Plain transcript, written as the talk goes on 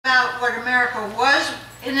about what America was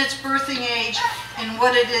in its birthing age and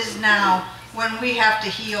what it is now when we have to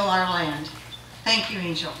heal our land. Thank you,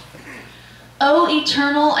 Angel. O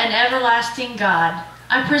eternal and everlasting God,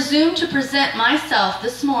 I presume to present myself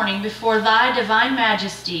this morning before thy divine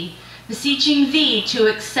majesty, beseeching thee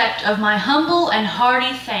to accept of my humble and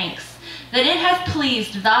hearty thanks, that it hath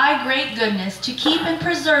pleased thy great goodness to keep and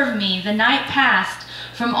preserve me the night past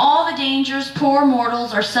from all the dangers poor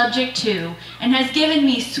mortals are subject to, and has given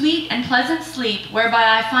me sweet and pleasant sleep,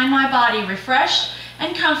 whereby I find my body refreshed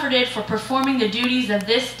and comforted for performing the duties of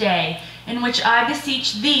this day, in which I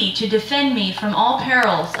beseech thee to defend me from all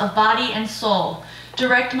perils of body and soul.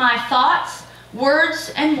 Direct my thoughts,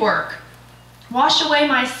 words, and work. Wash away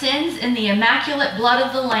my sins in the immaculate blood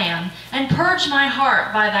of the Lamb, and purge my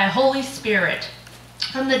heart by thy Holy Spirit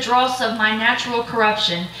from the dross of my natural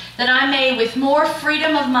corruption, that I may with more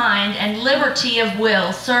freedom of mind and liberty of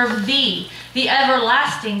will serve thee, the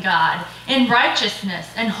everlasting God, in righteousness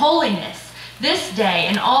and holiness, this day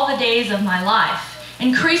and all the days of my life.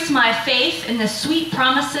 Increase my faith in the sweet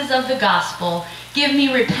promises of the gospel. Give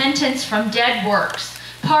me repentance from dead works.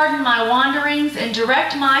 Pardon my wanderings and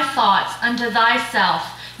direct my thoughts unto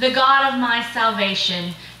thyself, the God of my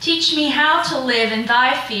salvation. Teach me how to live in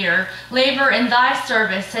thy fear, labor in thy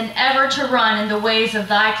service, and ever to run in the ways of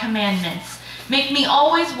thy commandments. Make me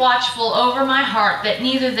always watchful over my heart, that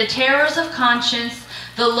neither the terrors of conscience,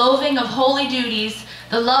 the loathing of holy duties,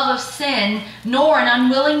 the love of sin, nor an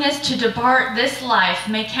unwillingness to depart this life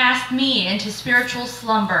may cast me into spiritual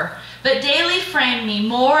slumber, but daily frame me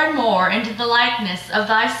more and more into the likeness of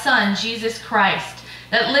thy Son, Jesus Christ,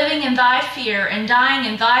 that living in thy fear and dying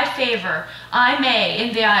in thy favor, I may,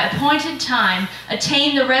 in thy appointed time,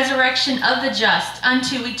 attain the resurrection of the just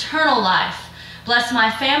unto eternal life. Bless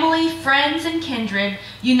my family, friends, and kindred.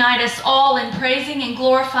 Unite us all in praising and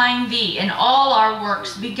glorifying thee in all our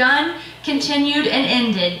works, begun, continued, and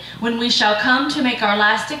ended, when we shall come to make our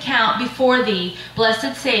last account before thee,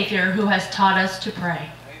 blessed Savior, who has taught us to pray.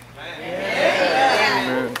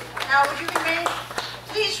 Amen. Now, would you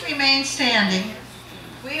please remain standing.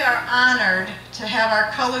 We are honored to have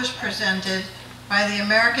our colors presented by the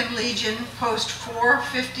American Legion Post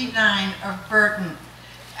 459 of Burton.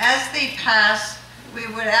 As they pass, we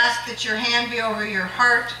would ask that your hand be over your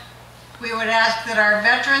heart. We would ask that our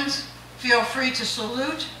veterans feel free to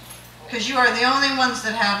salute, because you are the only ones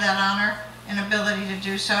that have that honor and ability to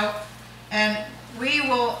do so. And we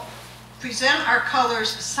will present our colors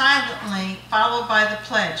silently, followed by the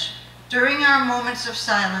pledge. During our moments of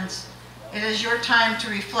silence, it is your time to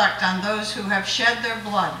reflect on those who have shed their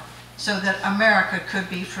blood so that America could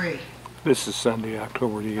be free. This is Sunday,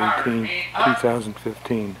 October the 18th,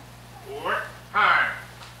 2015.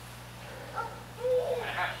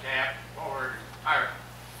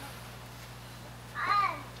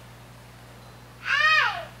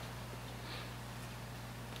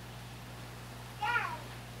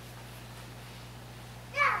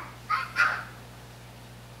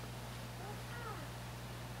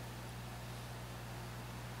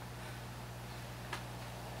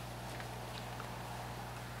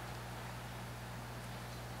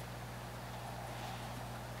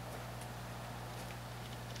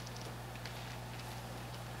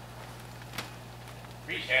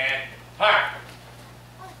 Freehand, fire!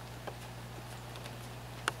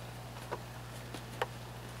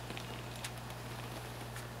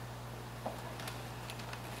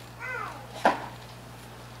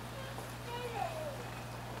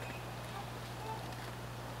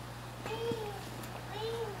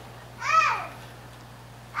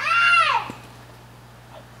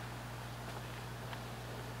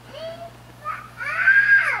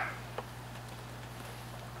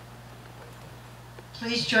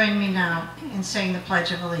 Please join me now in saying the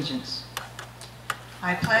Pledge of Allegiance.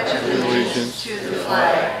 I pledge allegiance to the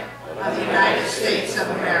flag of the United States of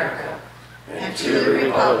America and to the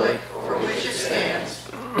republic for which it stands,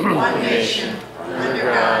 one nation, under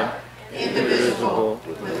God, indivisible,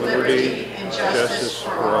 with liberty and justice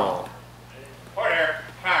for all. Order,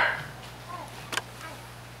 fire!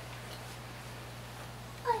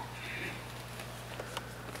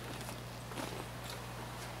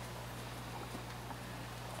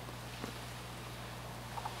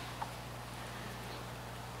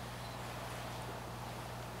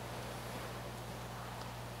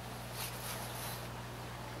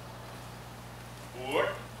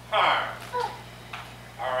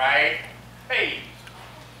 All right, phase.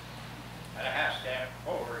 And a half step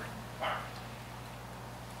forward, fire.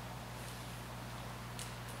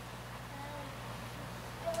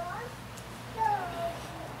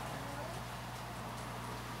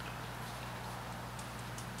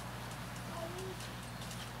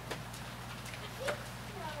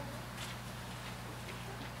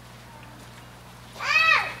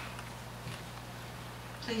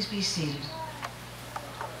 Please be seated.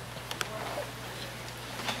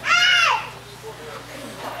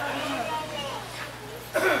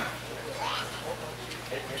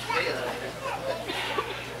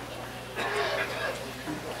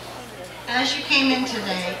 As you came in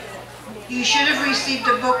today, you should have received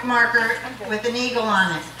a bookmarker with an eagle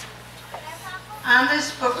on it. On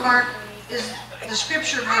this bookmark is the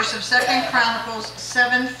scripture verse of 2 Chronicles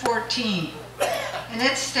 7:14, and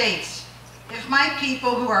it states, "If my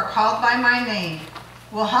people who are called by my name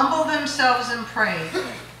will humble themselves and pray,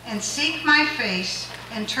 and seek my face,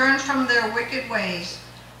 and turn from their wicked ways,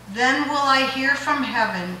 then will I hear from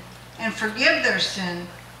heaven, and forgive their sin,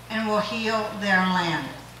 and will heal their land."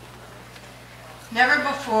 Never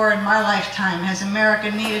before in my lifetime has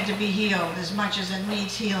America needed to be healed as much as it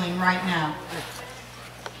needs healing right now.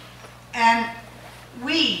 And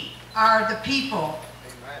we are the people.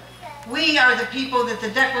 We are the people that the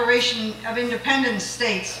Declaration of Independence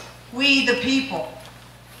states, we the people.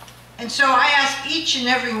 And so I ask each and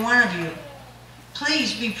every one of you,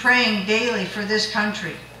 please be praying daily for this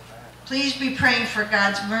country. Please be praying for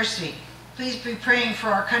God's mercy. Please be praying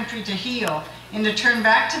for our country to heal and to turn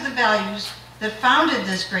back to the values that founded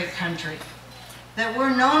this great country, that we're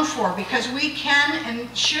known for, because we can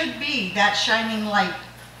and should be that shining light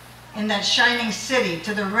in that shining city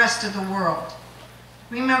to the rest of the world.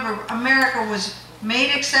 Remember, America was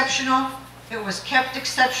made exceptional, it was kept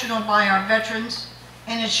exceptional by our veterans,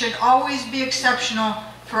 and it should always be exceptional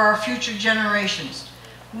for our future generations.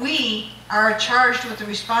 We are charged with the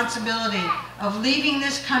responsibility of leaving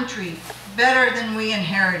this country better than we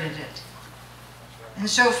inherited it. And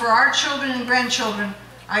so for our children and grandchildren,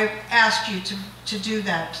 I ask you to do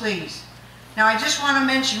that, please. Now I just want to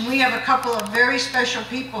mention, we have a couple of very special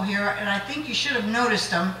people here, and I think you should have noticed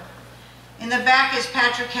them. In the back is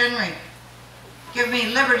Patrick Henry. Give me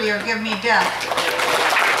liberty or give me death.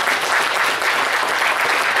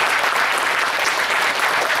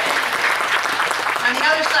 On the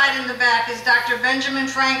other side in the back is Dr. Benjamin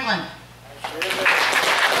Franklin,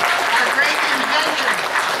 our great inventor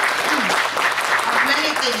of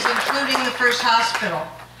many things, including the first hospital.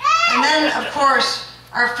 And then, of course,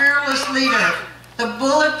 our fearless leader, the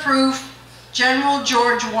bulletproof General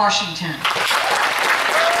George Washington.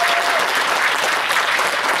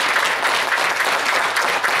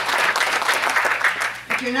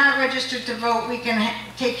 If you're not registered to vote, we can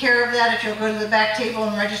take care of that if you'll go to the back table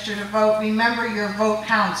and register to vote. Remember, your vote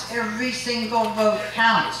counts. Every single vote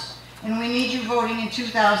counts. And we need you voting in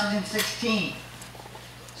 2016.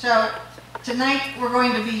 So tonight we're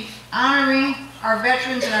going to be honoring our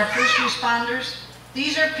veterans and our first responders.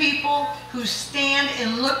 These are people who stand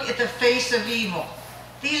and look at the face of evil.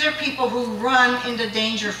 These are people who run into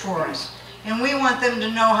danger for us. And we want them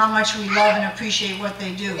to know how much we love and appreciate what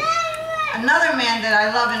they do. Another man that I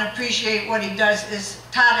love and appreciate what he does is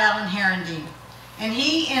Todd Herendeen. And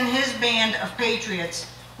he and his band of patriots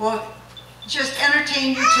will just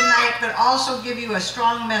entertain you tonight, but also give you a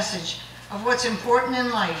strong message of what's important in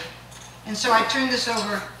life. And so I turn this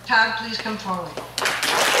over. Todd, please come forward.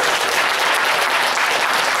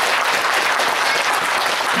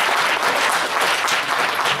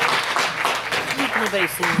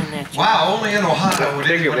 Wow, only in Ohio would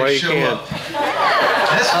anybody show up.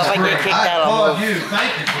 This is great. I applaud you.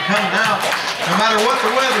 Thank you for coming out, no matter what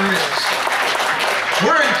the weather is.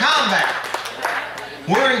 We're in combat.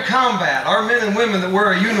 We're in combat. Our men and women that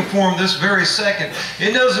wear a uniform this very second,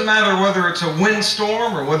 it doesn't matter whether it's a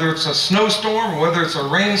windstorm or whether it's a snowstorm or whether it's a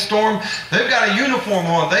rainstorm, they've got a uniform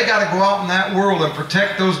on. They got to go out in that world and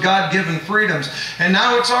protect those God-given freedoms. And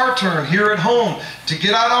now it's our turn here at home to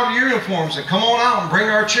get out our uniforms and come on out and bring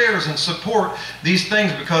our chairs and support these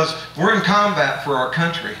things, because we're in combat for our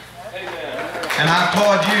country. And I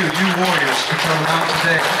applaud you, you warriors, for coming out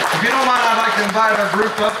today. If you don't mind, I'd like to invite our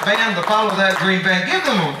group up band to follow that green band. Give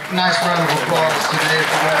them a nice round of applause today if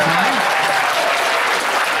you don't mind.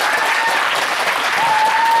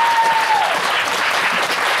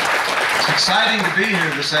 It's exciting to be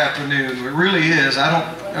here this afternoon. It really is. I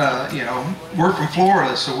don't, you know, we're from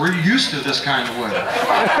Florida, so we're used to this kind of weather.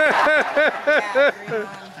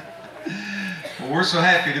 Well, we're so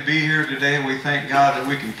happy to be here today, and we thank God that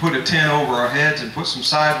we can put a tent over our heads and put some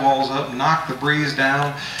sidewalls up and knock the breeze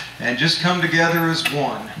down and just come together as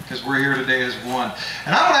one, because we're here today as one.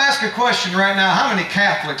 And I want to ask a question right now. How many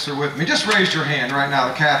Catholics are with me? Just raise your hand right now,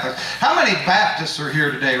 the Catholics. How many Baptists are here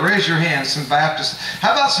today? Raise your hand, some Baptists.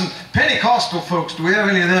 How about some Pentecostal folks? Do we have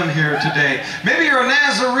any of them here today? Maybe you're a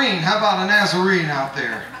Nazarene. How about a Nazarene out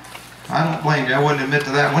there? I don't blame you. I wouldn't admit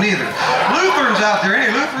to that one either. Lutherans out there,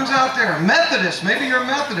 any Lutherans out there? Methodists, maybe you're a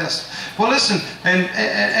Methodist. Well, listen, and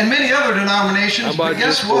many other denominations, but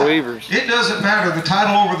guess what? Believers? It doesn't matter. The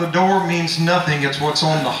title over the door means nothing. It's what's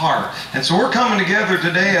on the heart. And so we're coming together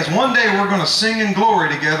today as one day we're going to sing in glory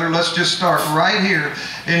together. Let's just start right here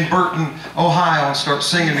in Burton, Ohio, and start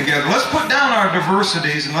singing together. Let's put down our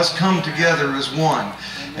diversities and let's come together as one.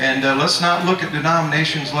 And let's not look at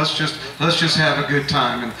denominations. Let's just have a good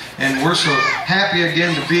time. And we're so happy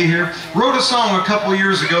again to be here. Wrote a song a couple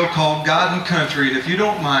years ago called God and Country. And if you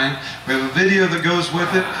don't mind, we have a video that goes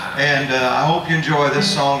with it. And I hope you enjoy this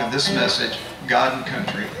song and this message, God and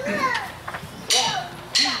Country.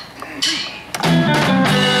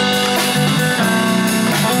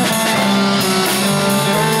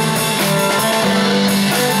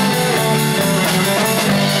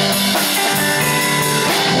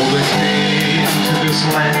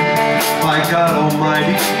 Land by God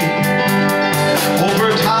Almighty. Over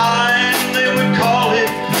time they would call it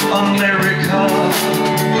America.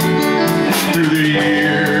 Through the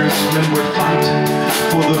years men would fight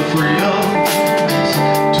for the freedoms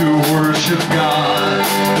to worship God,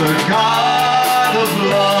 the God of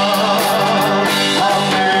love.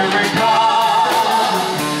 America,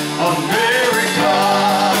 America,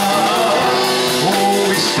 oh,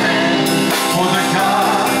 we stand for the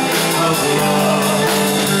God of love.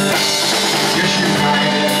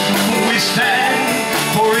 We stand,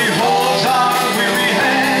 for He holds our weary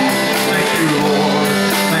hand. Thank you, Lord.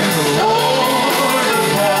 Thank the Lord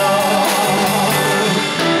above.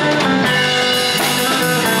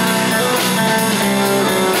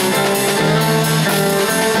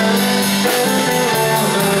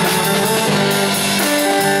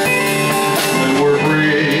 They were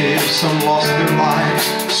brave, some lost their lives,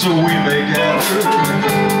 so we may gather.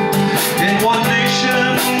 In one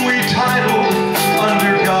nation we titled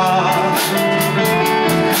under God.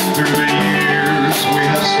 Through the years we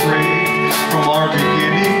have strayed from our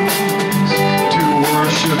beginnings to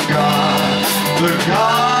worship God, the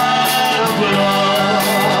God of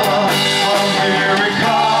love.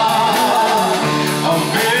 America,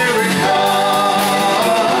 America,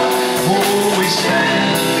 oh, we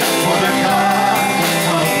stand for the God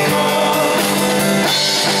of love.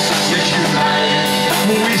 Yes, united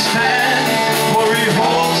we stand, for He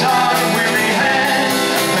holds our weary hand.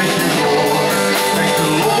 Thank you, Lord. Thank the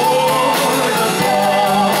Lord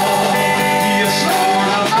above. Yes, Lord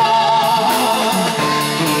above.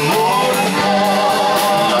 The Lord above.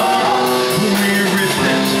 We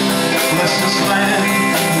repent. Bless this land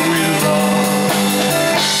we love.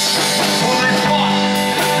 For they fought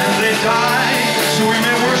and they died, so we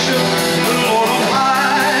may worship the Lord on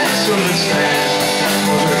high. So let's stand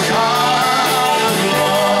for the God of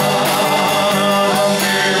love.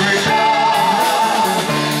 America,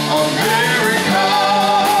 America,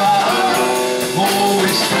 oh, we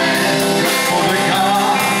stand for the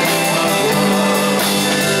God of love.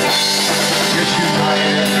 Yes,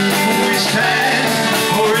 united we stand,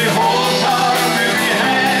 for He holds our weary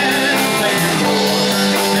hand. Thank you, Lord.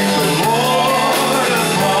 Thank the Lord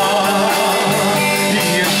above.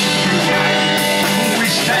 Yes, united we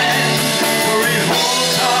stand, for He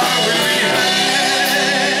holds our weary hand.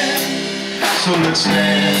 So let's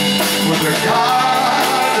stand for the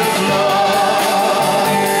God of love,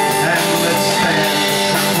 and let's stand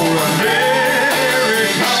for America.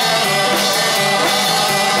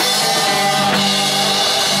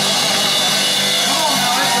 Come on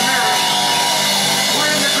now, it's America.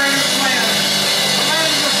 We're in the greatest land, the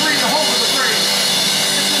land of the free, the home of the free.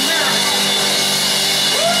 It's America.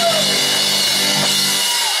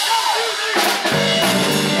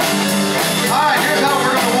 All right, here's how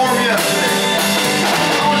we're going to warm you up today.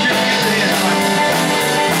 I want you to get to the end.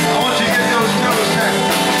 I want you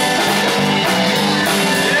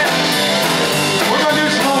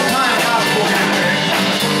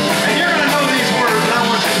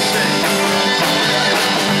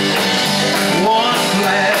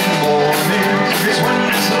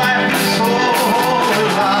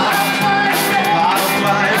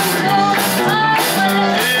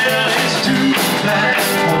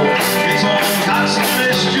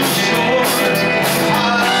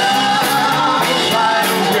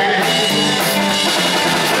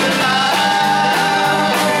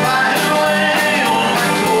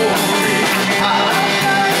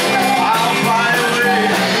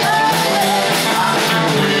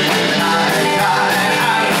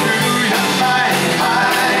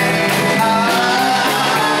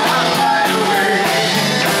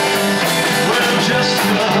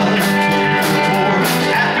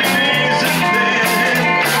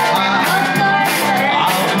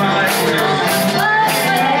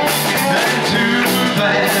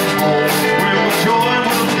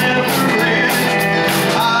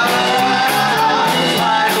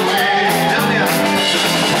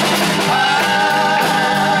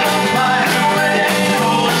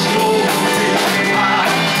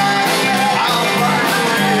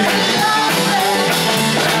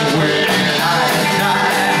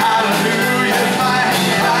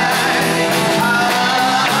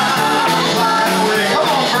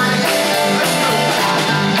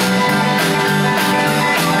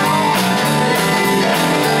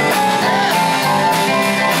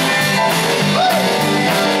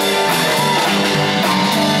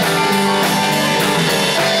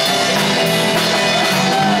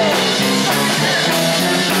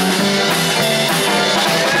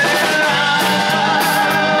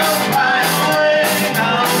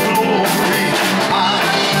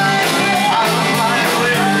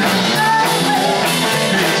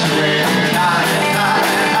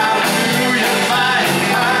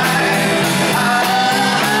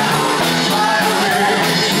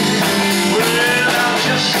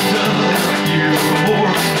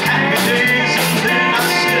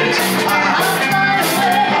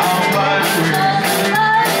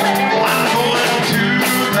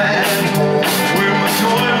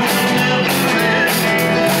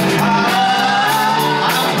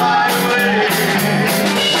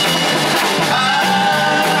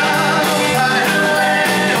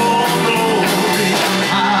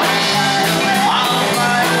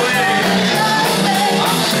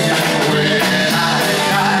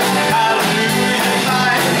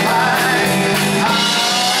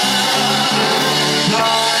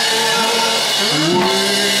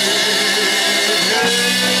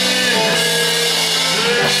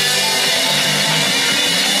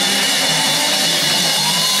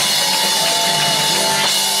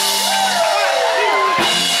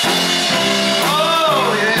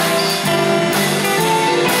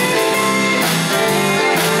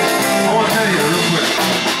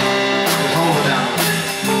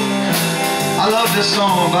this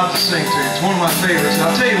song I'm about to sing to you. It's one of my favorites.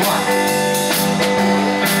 I'll tell you why.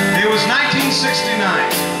 It was 1969.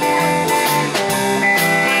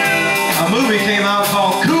 A movie came out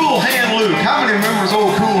called Cool Hand Luke. How many remembers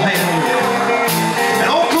old Cool Hand Luke?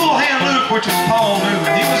 And old Cool Hand Luke, which was Paul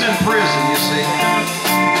Newman, he was in prison, you see.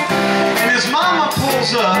 And his mama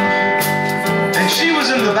pulls up, and she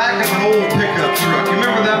was in the back of an old pickup truck. You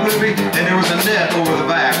remember that movie? And there was a net over the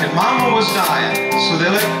back, and mama was dying. So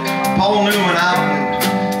they let Paul Newman out,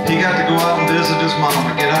 and he got to go out and visit his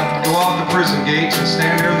mama. Go out the prison gates and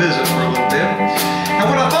stand there and visit for a little bit. And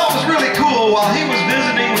what I thought was really cool, while he was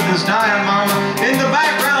visiting with his dying mama, in the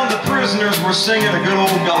background the prisoners were singing a good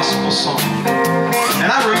old gospel song. And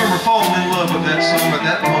I remember falling in love with that song at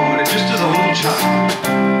that moment, just as a little child.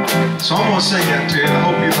 So I'm going to sing that to you, and I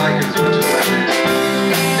hope you like it as much as I did.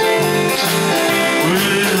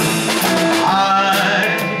 Well,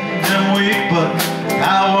 I am weak, but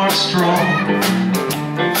thou art strong.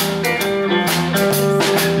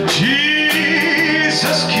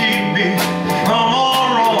 Jesus, keep me from all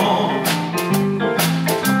wrong,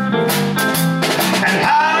 and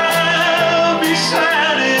I'll be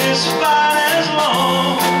satisfied as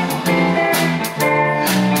long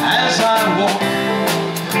as I walk.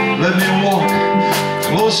 Let me walk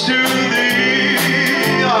close to thee.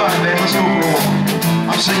 All right, man, let's go for a walk.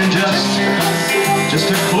 I'm singing just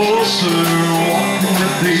a closer walk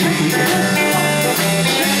with thee.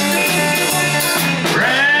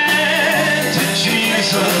 Granted,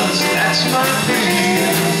 Jesus, that's my plea.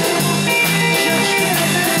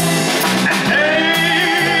 And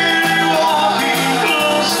daily walking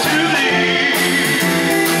close to thee.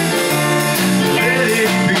 Let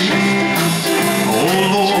it be, oh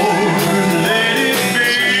Lord, let it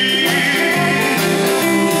be.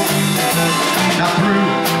 Now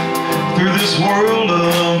through this world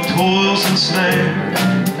of toils and snares,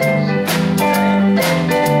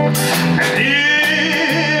 and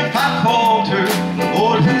if I falter,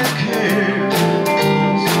 Lord, who cares?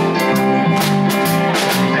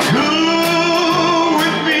 And who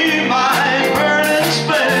with me my burdens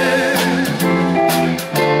bear?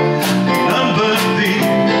 None but thee,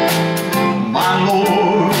 my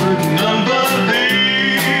Lord, none but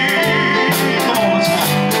thee. Come on, let's go.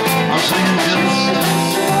 I'm singing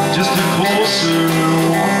just a closer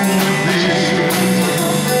walk with thee.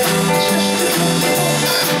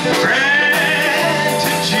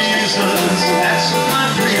 Granted, Jesus, that's my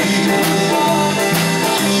plea.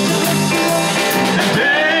 And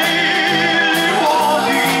daily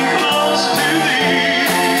walking close to thee.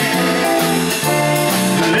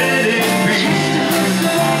 Let it be,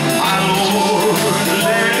 my Lord,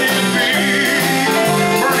 let it be.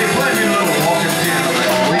 Bernie, play me a little walking piano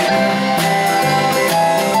there, will you?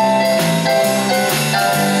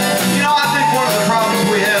 You know, I think one of the problems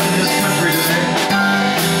we have in this country today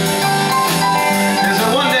is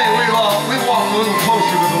that one day we walk a little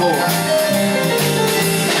closer to the Lord.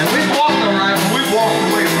 And we've walked all right, but we've walked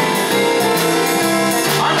away from Him.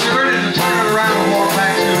 Aren't you ready to turn it around and walk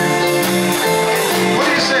back to Him? What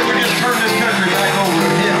do you say we just turn this country back over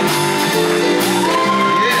to Him?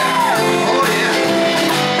 Yeah, oh yeah.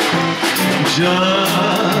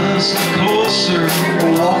 Just a closer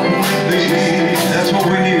walk with thee. That's what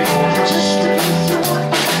we need, Lord.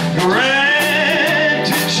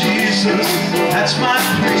 Granted, Jesus, that's my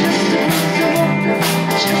plea.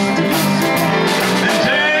 And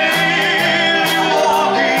daily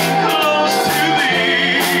walking close to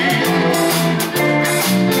thee.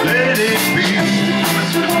 Let it be,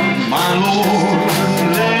 my Lord,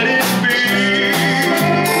 let it be.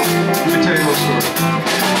 Let me tell you a little story.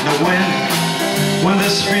 Now when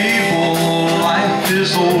this feeble life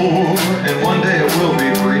is o'er, and one day it will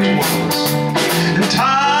be for each one of us, and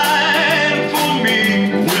time for me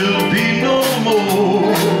will be no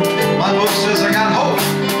more. My book says I got hope,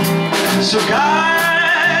 so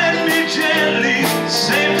guide me gently,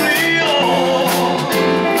 safely on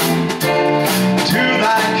to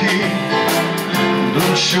thy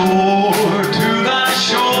kingdom shore, to thy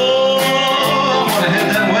shore. I'm gonna head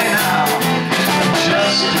that way now.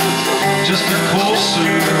 Just a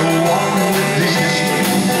closer walk with thee.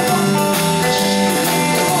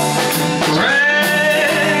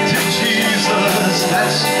 Granted, Jesus,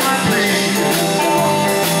 that's my plea.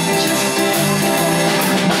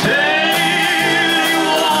 Daily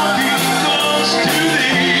walking close to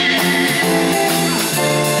thee.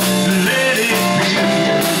 Let it be,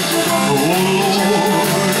 oh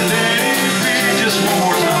Lord, let it be. Just one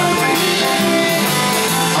more time, please.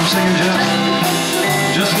 I'm singing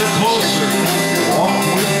just a closer walk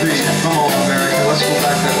with thee.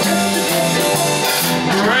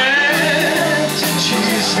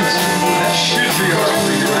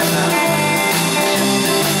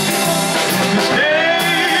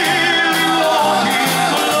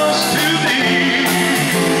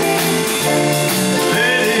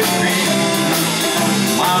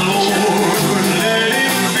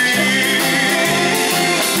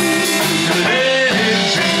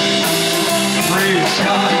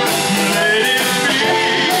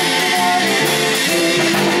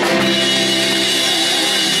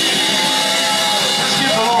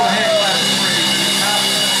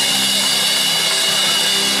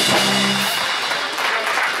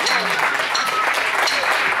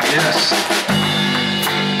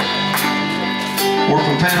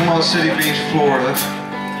 from Panama City Beach, Florida.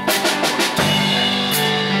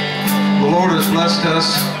 The Lord has blessed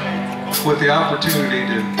us with the opportunity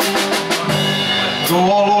to go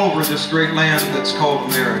all over this great land that's called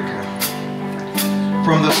America.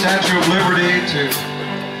 From the Statue of Liberty to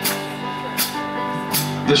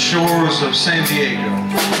the shores of San Diego.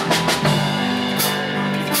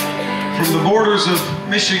 From the borders of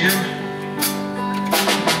Michigan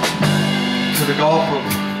to the Gulf of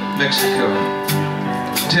Mexico,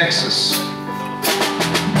 Texas,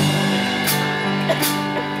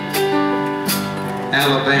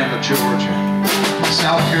 Alabama, Georgia,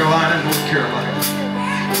 South Carolina, North Carolina,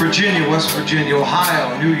 Virginia, West Virginia,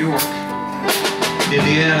 Ohio, New York,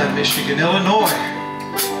 Indiana, Michigan, Illinois.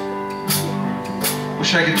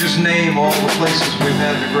 Wish I could just name all the places we've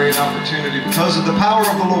had the great opportunity, because of the power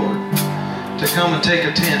of the Lord, to come and take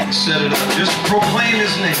a tent and set it up. Just proclaim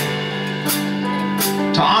His name.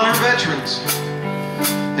 To honor veterans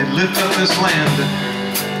and lift up this land that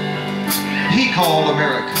He called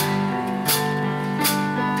America.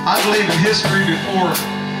 I believe in history, before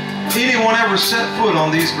anyone ever set foot on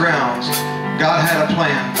these grounds, God had a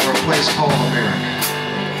plan for a place called America.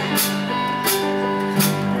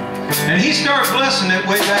 And He started blessing it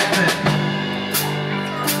way back then.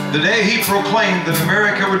 The day He proclaimed that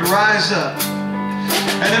America would rise up,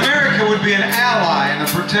 and America would be an ally and a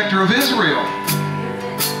protector of Israel.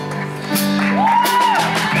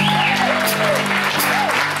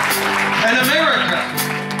 And America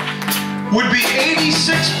would be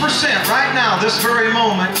 86%, right now, this very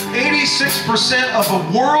moment, 86% of the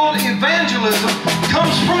world evangelism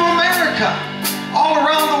comes from America. All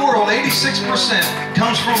around the world, 86%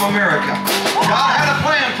 comes from America. God had a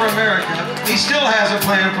plan for America. He still has a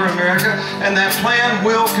plan for America, and that plan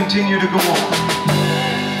will continue to go on.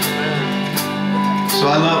 So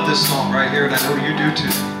I love this song right here, and I know you do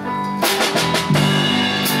too.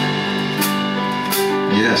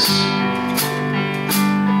 Yes.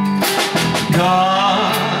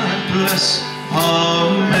 God bless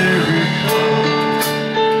America,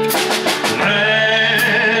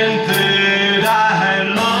 land that I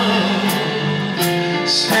love.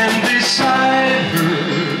 Stand beside her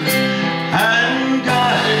and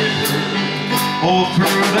guide her all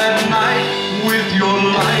through that night with your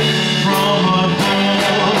light from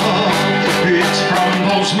above. It's from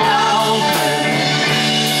those mountains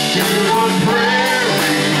to the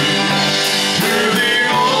prairie, to the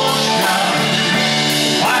ocean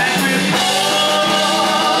white with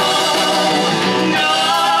gold.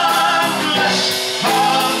 God bless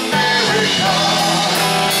America,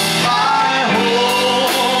 my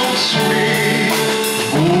home sweet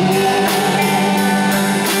home.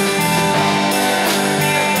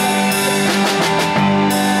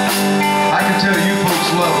 I can tell you folks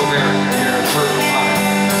love America here in Burton, Ohio.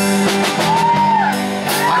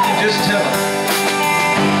 I can just tell it.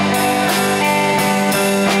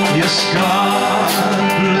 Yes, God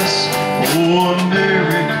bless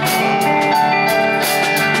America,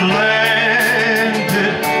 land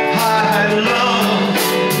that I love.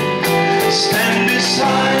 Stand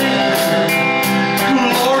beside her,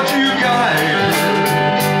 Lord, you guide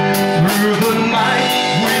her through the night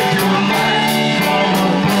with your light from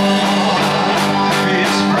above.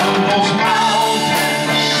 It's from those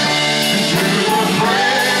mountains to the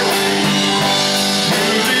prairie, to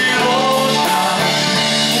the ocean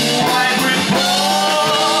white with gold.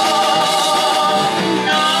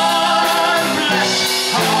 God bless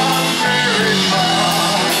America,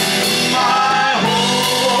 my home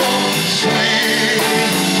sweet home.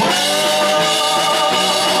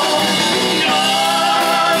 God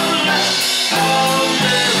bless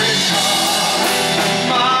America,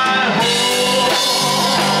 my home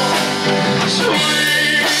sweet home.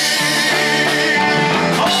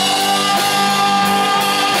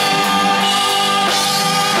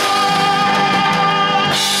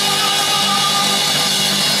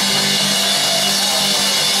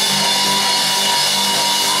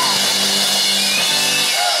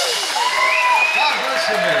 God bless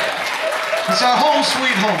America. It's our home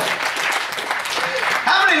sweet home.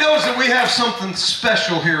 How many knows that we have something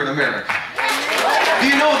special here in America? Do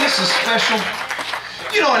you know this is special?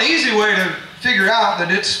 You know, an easy way to figure out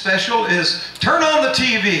that it's special is turn on the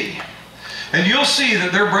TV. And you'll see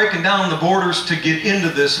that they're breaking down the borders to get into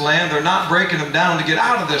this land. They're not breaking them down to get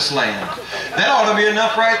out of this land. That ought to be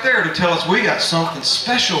enough right there to tell us we got something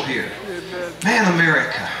special here. Man,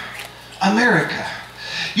 America. America.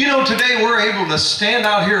 You know, today we're able to stand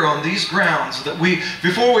out here on these grounds that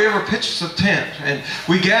before we ever pitched the tent, and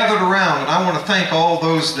we gathered around, and I want to thank all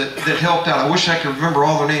those that helped out. I wish I could remember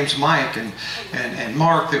all their names, Mike and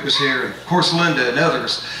Mark that was here, and of course Linda and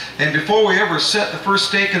others. And before we ever set the first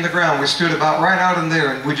stake in the ground, we stood about right out in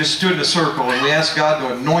there, and we just stood in a circle, and we asked God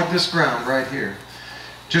to anoint this ground right here.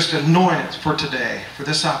 Just anoint it for today, for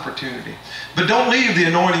this opportunity. But don't leave the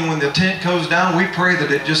anointing when the tent goes down. We pray that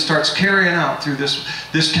it just starts carrying out through this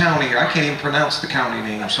county here. I can't even pronounce the county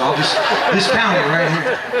name, so I'll just, this county right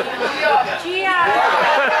here.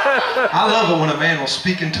 I love it when a man will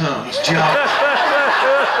speak in tongues. Geauga.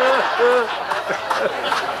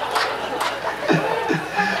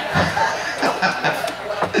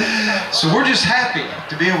 So we're just happy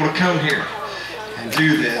to be able to come here and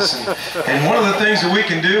do this. And one of the things that we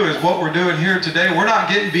can do is what we're doing here today. We're not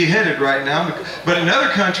getting beheaded right now, but in other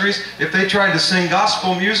countries, if they tried to sing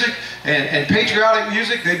gospel music and patriotic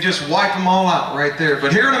music, they'd just wipe them all out right there.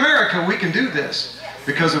 But here in America, we can do this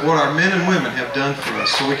because of what our men and women have done for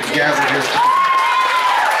us, so we can gather here today.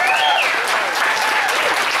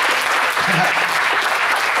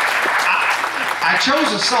 I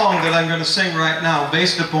chose a song that I'm going to sing right now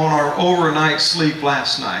based upon our overnight sleep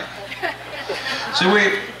last night. So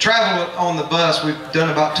we traveled on the bus. We've done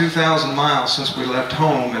about 2,000 miles since we left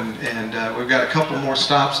home, and we've got a couple more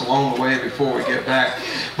stops along the way before we get back.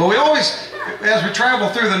 But we always, as we travel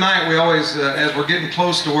through the night, we always, as we're getting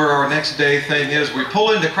close to where our next day thing is, we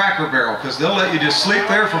pull into Cracker Barrel, because they'll let you just sleep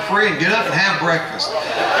there for free and get up and have breakfast.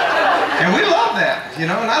 And we love that, you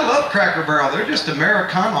know, and I love Cracker Barrel. They're just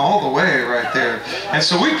Americana all the way right there. And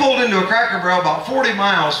so we pulled into a Cracker Barrel about 40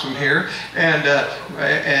 miles from here, and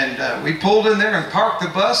we pulled in there and parked the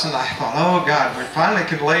bus, and I thought, oh God, we finally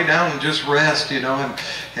could lay down and just rest, you know,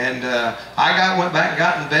 and I went back and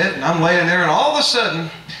got in bed, and I'm laying there, and all of a sudden,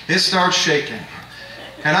 it starts shaking,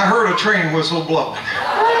 and I heard a train whistle blowing.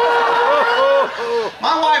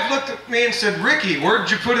 My wife looked at me and said, Ricky, where'd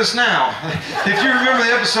you put us now? If you remember the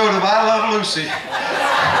episode of I Love Lucy,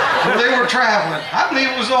 where they were traveling. I believe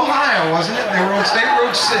it was Ohio, wasn't it? They were on State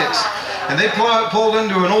Road 6. And they pulled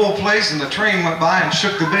into an old place, and the train went by and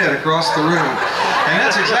shook the bed across the room. And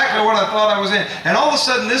that's exactly what I thought I was in. And all of a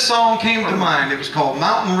sudden, this song came to mind. It was called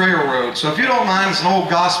Mountain Railroad. So if you don't mind, it's an old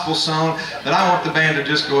gospel song that I want the band to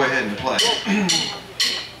just go ahead and play.